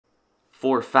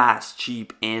for fast,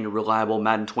 cheap, and reliable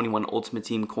Madden 21 Ultimate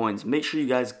Team coins, make sure you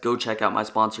guys go check out my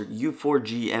sponsor,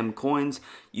 U4GM Coins.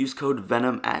 Use code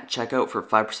VENOM at checkout for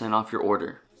 5% off your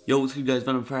order. Yo, what's good guys,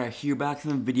 Venom Fire here, back in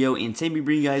the video, and today we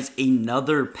bring you guys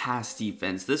another pass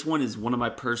defense. This one is one of my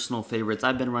personal favorites.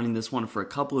 I've been running this one for a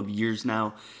couple of years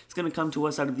now. It's going to come to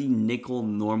us out of the nickel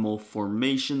normal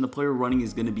formation. The player running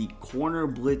is going to be Corner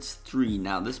Blitz 3.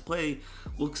 Now, this play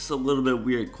looks a little bit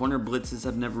weird. Corner blitzes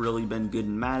have never really been good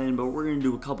in Madden, but we're going to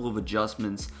do a couple of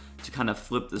adjustments to kind of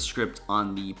flip the script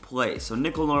on the play. So,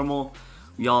 nickel normal.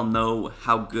 We all know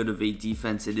how good of a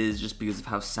defense it is just because of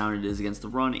how sound it is against the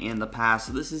run and the pass.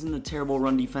 So this isn't a terrible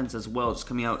run defense as well. Just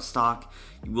coming out stock,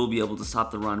 you will be able to stop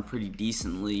the run pretty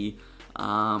decently.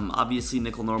 Obviously,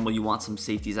 nickel normal, you want some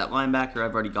safeties at linebacker.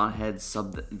 I've already gone ahead,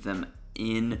 subbed them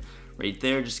in right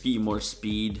there just to get you more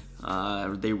speed.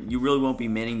 You really won't be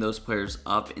manning those players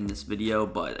up in this video,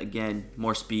 but again,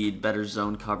 more speed, better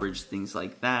zone coverage, things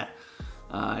like that.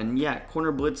 And yeah,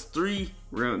 Corner Blitz 3,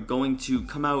 we're going to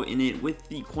come out in it with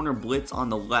the Corner Blitz on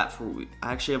the left.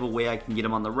 I actually have a way I can get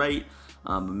him on the right,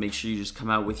 but make sure you just come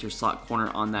out with your slot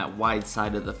corner on that wide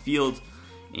side of the field.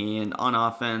 And on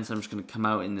offense, I'm just going to come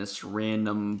out in this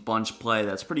random bunch play.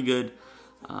 That's pretty good.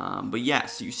 But yeah,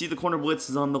 so you see the Corner Blitz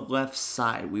is on the left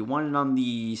side. We want it on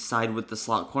the side with the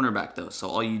slot cornerback though. So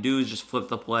all you do is just flip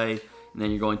the play, and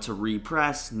then you're going to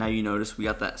repress. Now you notice we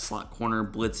got that slot corner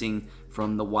blitzing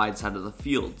from the wide side of the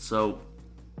field. So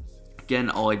again,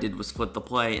 all I did was flip the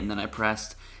play and then I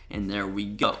pressed, and there we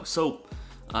go. So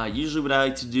usually what I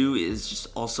like to do is just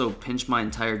also pinch my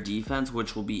entire defense,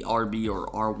 which will be RB or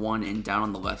R1 and down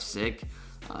on the left stick.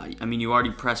 I mean, you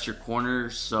already pressed your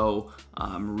corners, so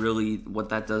really what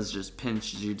that does is just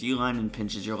pinches your D-line and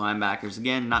pinches your linebackers.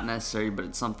 Again, not necessary, but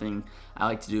it's something I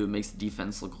like to do. It makes the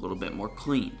defense look a little bit more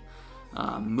clean.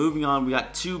 Moving on, we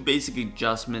got two basic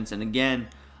adjustments, and again,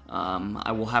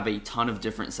 I will have a ton of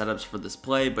different setups for this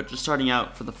play, but just starting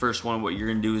out for the first one, what you're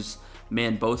going to do is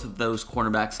man both of those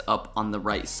cornerbacks up on the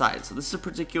right side. So this is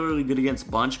particularly good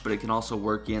against bunch, but it can also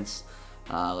work against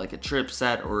like a trip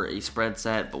set or a spread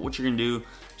set. But what you're going to do,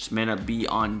 just man up B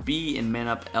on B and man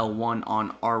up L1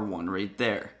 on R1 right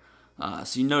there.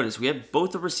 So you notice we have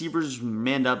both the receivers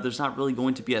manned up. There's not really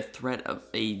going to be a threat of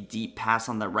a deep pass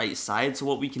on the right side. So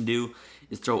what we can do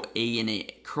is throw A in a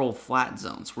curl flat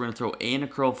zone. So we're going to throw A in a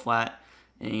curl flat.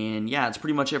 And yeah, that's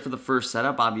pretty much it for the first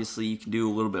setup. Obviously, you can do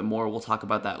a little bit more. We'll talk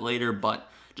about that later. But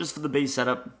just for the base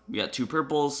setup, we got two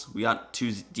purples. We got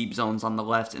two deep zones on the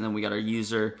left. And then we got our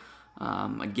user.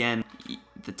 Again,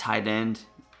 the tight end.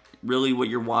 Really what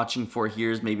you're watching for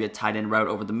here is maybe a tight end route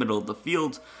over the middle of the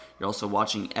field. You're also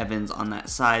watching Evans on that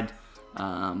side.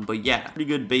 But yeah, pretty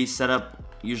good base setup.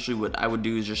 Usually what I would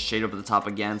do is just shade over the top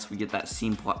again, so we get that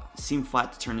seam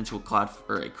flat to turn into a cloud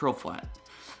or a curl flat.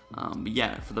 But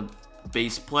yeah, for the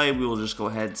base play, we will just go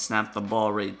ahead, snap the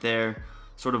ball right there,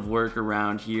 sort of work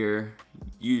around here.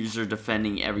 User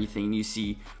defending everything. You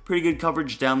see pretty good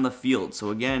coverage down the field. So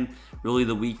again, really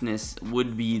the weakness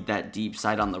would be that deep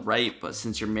side on the right, but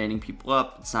since you're manning people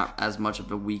up, it's not as much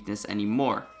of a weakness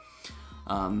anymore.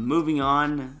 Moving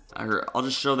on, I'll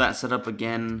just show that setup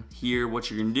again here. What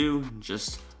you're going to do,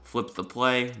 just flip the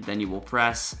play, then you will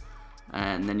press,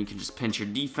 and then you can just pinch your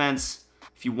defense.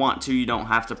 If you want to, you don't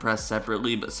have to press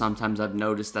separately, but sometimes I've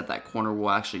noticed that that corner will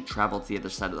actually travel to the other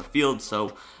side of the field.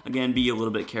 So again, be a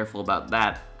little bit careful about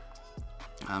that.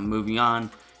 Moving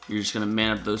on, you're just going to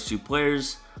man up those two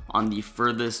players on the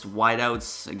furthest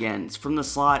wideouts. Again, it's from the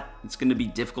slot. It's going to be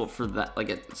difficult for that,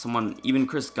 someone, even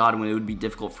Chris Godwin, it would be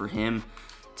difficult for him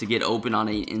to get open on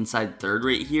an inside third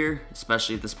right here,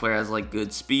 especially if this player has like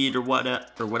good speed or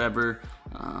whatever.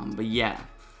 But yeah,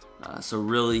 so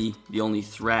really the only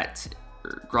threat,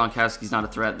 Gronkowski's not a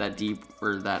threat. That deep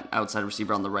or that outside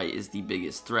receiver on the right is the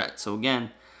biggest threat. So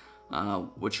again,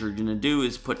 what you're going to do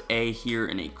is put A here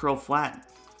in a curl flat.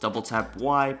 Double tap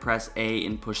Y, press A,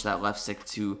 and push that left stick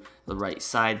to the right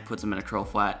side, puts them in a curl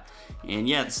flat. And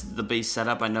yeah, it's the base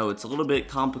setup. I know it's a little bit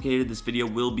complicated. This video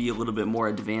will be a little bit more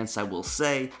advanced, I will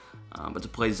say. But to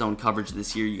play zone coverage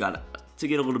this year, you got to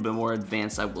get a little bit more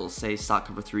advanced, I will say. Stock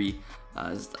cover 3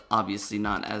 is obviously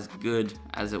not as good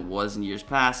as it was in years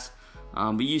past.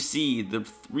 But you see, the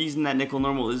reason that nickel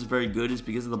normal is very good is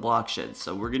because of the block sheds.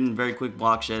 So we're getting very quick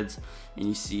block sheds, and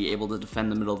you see able to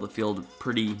defend the middle of the field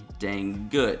pretty dang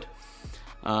good.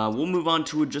 We'll move on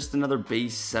to just another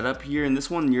base setup here. And this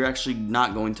one, you're actually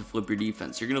not going to flip your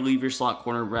defense. You're going to leave your slot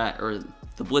corner or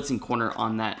the blitzing corner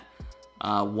on that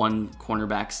one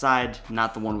cornerback side,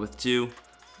 not the one with two.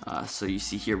 So you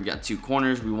see here we got two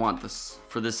corners. We want this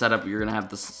for this setup. You're going to have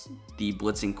the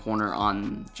blitzing corner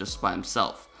on just by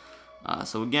himself.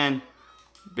 So again,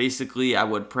 basically I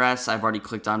would press. I've already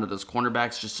clicked onto those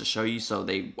cornerbacks just to show you so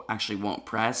they actually won't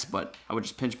press, but I would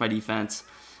just pinch my defense.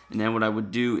 And then what I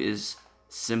would do is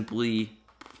simply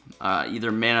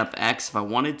either man up X if I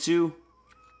wanted to,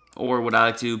 or what I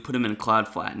like to put him in a cloud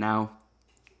flat. Now,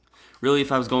 really,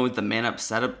 if I was going with the man up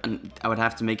setup, I would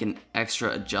have to make an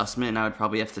extra adjustment, and I would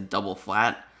probably have to double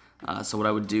flat. So what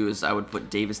I would do is I would put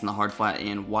Davis in the hard flat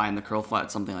and Y in the curl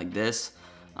flat, something like this.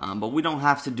 But we don't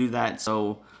have to do that.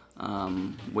 So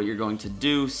what you're going to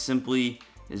do simply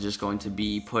is just going to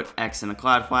be put X in a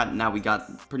cloud flat. And now we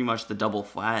got pretty much the double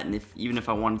flat. And even if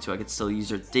I wanted to, I could still use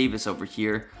Davis over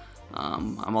here.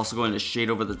 I'm also going to shade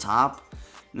over the top.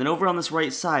 And then over on this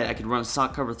right side, I could run a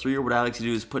sock cover 3, or what I like to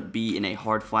do is put B in a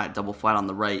hard flat, double flat on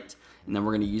the right. And then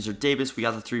we're going to use Davis. We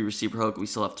got the 3 receiver hook. We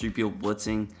still have 3 people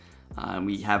blitzing. And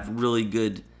we have really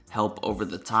good help over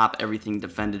the top. Everything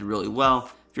defended really well.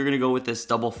 If you're going to go with this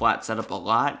double flat setup a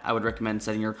lot, I would recommend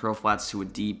setting your curl flats to a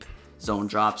deep zone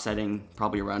drop setting,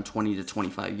 probably around 20 to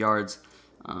 25 yards.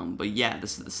 But yeah,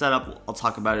 this is the setup. I'll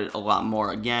talk about it a lot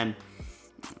more again.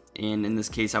 And in this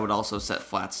case, I would also set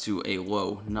flats to a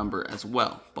low number as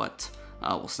well. But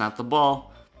we'll snap the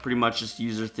ball, pretty much just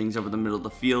user things over the middle of the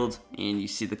field, and you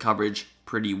see the coverage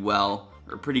pretty well,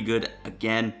 or pretty good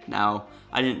again. Now,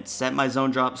 I didn't set my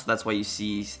zone drop, so that's why you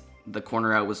see the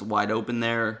corner out was wide open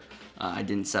there. I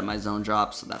didn't set my zone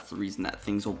drop, so that's the reason that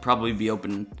things will probably be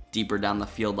open deeper down the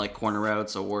field, like corner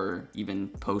routes or even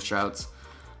post routes.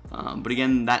 But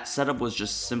again, that setup was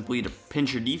just simply to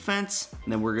pinch your defense,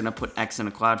 and then we're going to put X in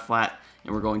a cloud flat,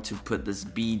 and we're going to put this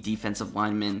B defensive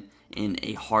lineman in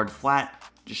a hard flat,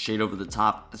 just shade over the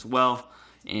top as well.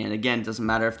 And again, it doesn't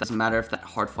matter if that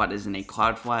hard flat is in a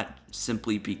cloud flat,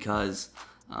 simply because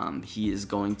he is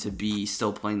going to be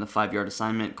still playing the 5-yard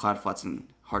assignment. Cloud flats and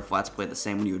hard flats play the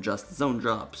same when you adjust the zone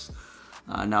drops.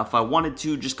 Now, if I wanted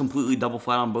to just completely double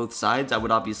flat on both sides, I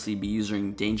would obviously be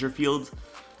using Dangerfield.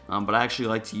 But I actually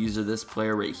like to use this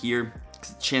player right here,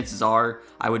 because chances are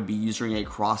I would be using a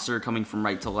crosser coming from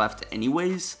right to left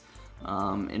anyways.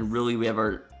 And really, we have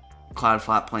our cloud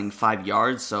flat playing 5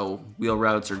 yards, so wheel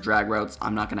routes or drag routes,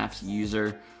 I'm not going to have to use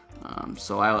her.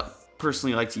 So I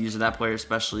personally like to use that player,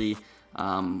 especially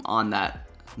on that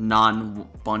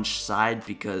non-bunch side,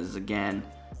 because again,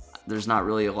 there's not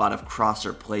really a lot of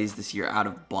crosser plays this year out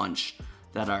of bunch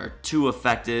that are too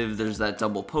effective. There's that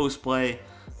double post play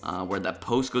where that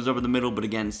post goes over the middle, but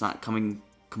again, it's not coming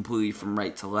completely from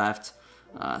right to left.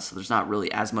 So there's not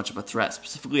really as much of a threat,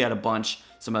 specifically at a bunch.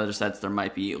 Some other sets there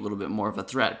might be a little bit more of a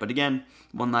threat. But again,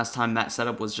 one last time, that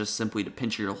setup was just simply to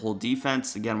pinch your whole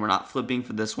defense. Again, we're not flipping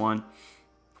for this one.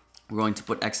 We're going to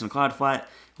put X in a cloud flat.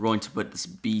 We're going to put this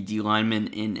B D lineman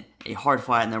in a hard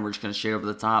flat, and then we're just going to shade over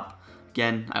the top.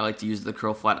 Again, I like to use the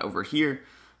curl flat over here.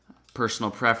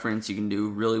 Personal preference, you can do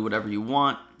really whatever you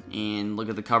want. And look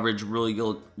at the coverage, really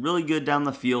good down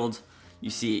the field.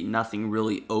 You see nothing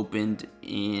really opened,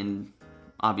 and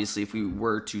obviously if we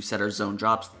were to set our zone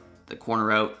drops, the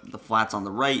corner out, the flats on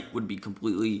the right would be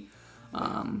completely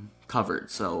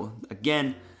covered. So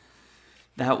again,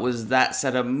 that was that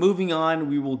setup. Moving on,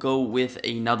 we will go with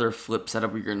another flip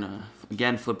setup. You're gonna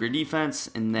again flip your defense,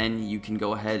 and then you can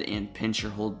go ahead and pinch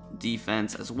your whole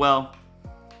defense as well.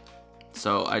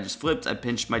 So I just flipped, I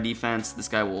pinched my defense. This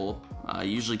guy will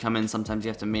usually come in. Sometimes you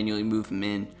have to manually move him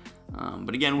in.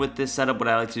 But again, with this setup, what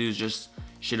I like to do is just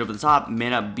shade over the top,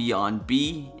 man up B on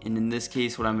B. And in this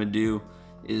case, what I'm going to do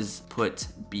is put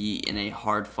B in a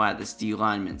hard flat, this D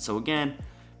lineman. So again,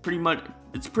 pretty much,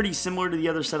 it's pretty similar to the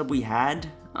other setup we had.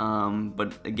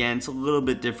 But again, it's a little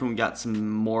bit different. We got some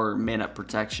more man up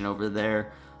protection over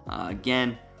there.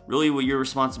 Again, really what your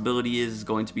responsibility is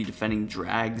going to be defending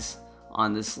drags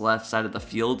on this left side of the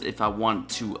field. If I want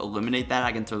to eliminate that,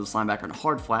 I can throw this linebacker in a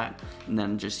hard flat and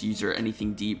then just use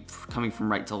anything deep coming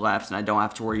from right to left, and I don't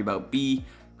have to worry about B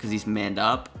because he's manned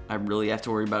up. I really have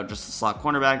to worry about just the slot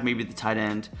cornerback, maybe the tight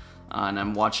end, and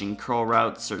I'm watching curl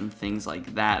routes, certain things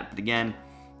like that. But again,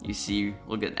 you see,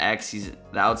 look at X,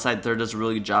 the outside third does a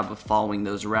really good job of following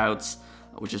those routes,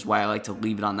 which is why I like to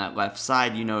leave it on that left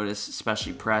side. You notice,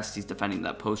 especially pressed, he's defending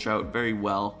that post route very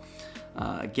well.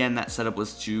 Again, that setup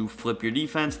was to flip your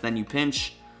defense, then you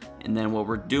pinch, and then what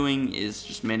we're doing is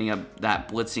just manning up that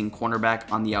blitzing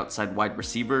cornerback on the outside wide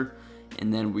receiver,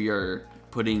 and then we are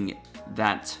putting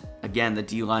that, again, the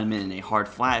D lineman in a hard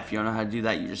flat. If you don't know how to do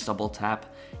that, you just double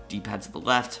tap D-pad to the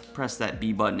left, press that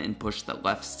B button, and push the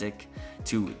left stick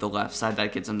to the left side.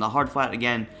 That gets them the hard flat.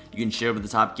 Again, you can shade over the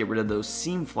top, get rid of those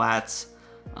seam flats,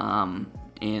 and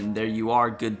there you are,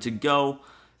 good to go.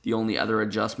 The only other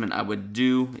adjustment I would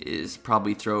do is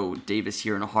probably throw Davis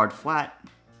here in a hard flat.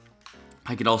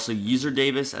 I could also use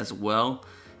Davis as well,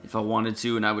 if I wanted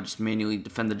to, and I would just manually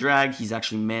defend the drag. He's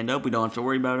actually manned up. We don't have to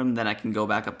worry about him. Then I can go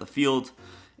back up the field.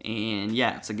 And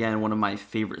yeah, it's again one of my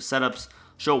favorite setups.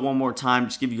 Show it one more time.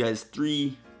 Just give you guys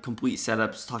 3 complete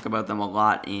setups. Talk about them a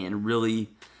lot. And really,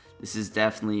 this is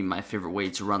definitely my favorite way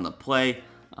to run the play.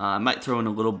 I might throw in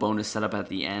a little bonus setup at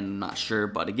the end. I'm not sure.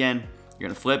 But again, you're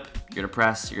going to flip. You're going to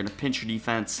press. You're going to pinch your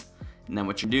defense. And then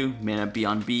what you do, man up B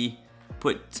on B.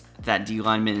 Put that D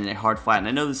lineman in a hard flat. And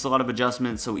I know this is a lot of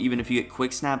adjustments, so even if you get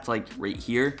quick snapped like right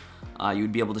here, you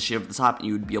would be able to shade over the top, and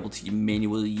you would be able to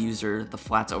manually use the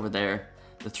flats over there.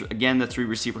 Again, the 3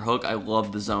 receiver hook, I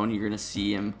love the zone. You're going to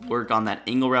see him lurk on that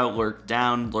angle route, lurk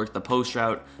down, lurk the post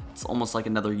route. It's almost like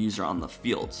another user on the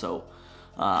field. So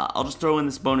I'll just throw in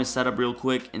this bonus setup real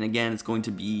quick, and again, it's going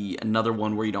to be another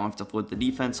one where you don't have to flip the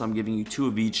defense, so I'm giving you 2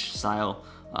 of each style.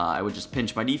 I would just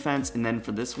pinch my defense, and then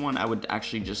for this one, I would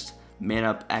actually just man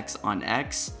up X on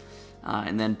X,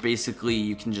 and then basically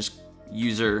you can just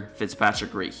user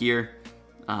Fitzpatrick right here.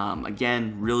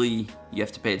 Again, really you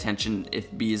have to pay attention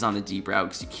if B is on a deep route,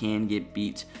 because you can get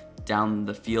beat down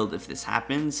the field if this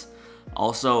happens.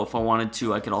 Also, if I wanted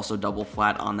to, I could also double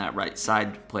flat on that right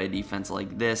side, play a defense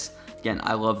like this. Again,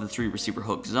 I love the 3 receiver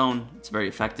hook zone. It's very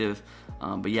effective.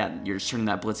 But yeah, you're just turning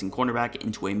that blitzing cornerback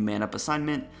into a man up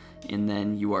assignment, and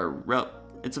then you are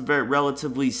it's a very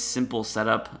relatively simple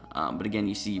setup, but again,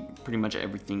 you see pretty much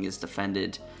everything is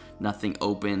defended, nothing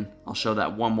open. I'll show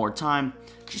that one more time.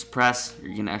 Just press.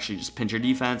 You're going to actually just pinch your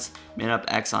defense, man up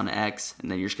X on X,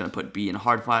 and then you're just going to put B in a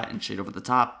hard flat and shade over the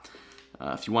top.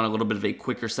 If you want a little bit of a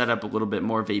quicker setup, a little bit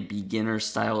more of a beginner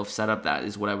style of setup, that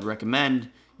is what I would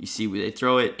recommend. You see where they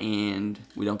throw it, and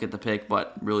we don't get the pick,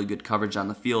 but really good coverage on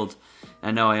the field.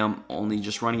 I know I am only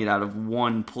just running it out of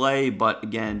 1 play, but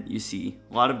again, you see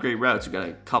a lot of great routes. We've got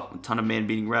a ton of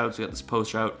man-beating routes. We got this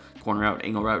post route, corner route,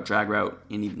 angle route, drag route,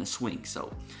 and even a swing.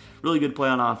 So really good play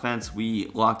on offense.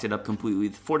 We locked it up completely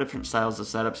with 4 different styles of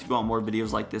setups. If you want more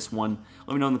videos like this one,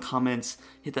 let me know in the comments.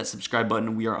 Hit that subscribe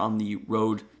button. We are on the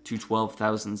road to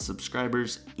 12,000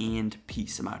 subscribers, and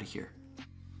peace. I'm out of here.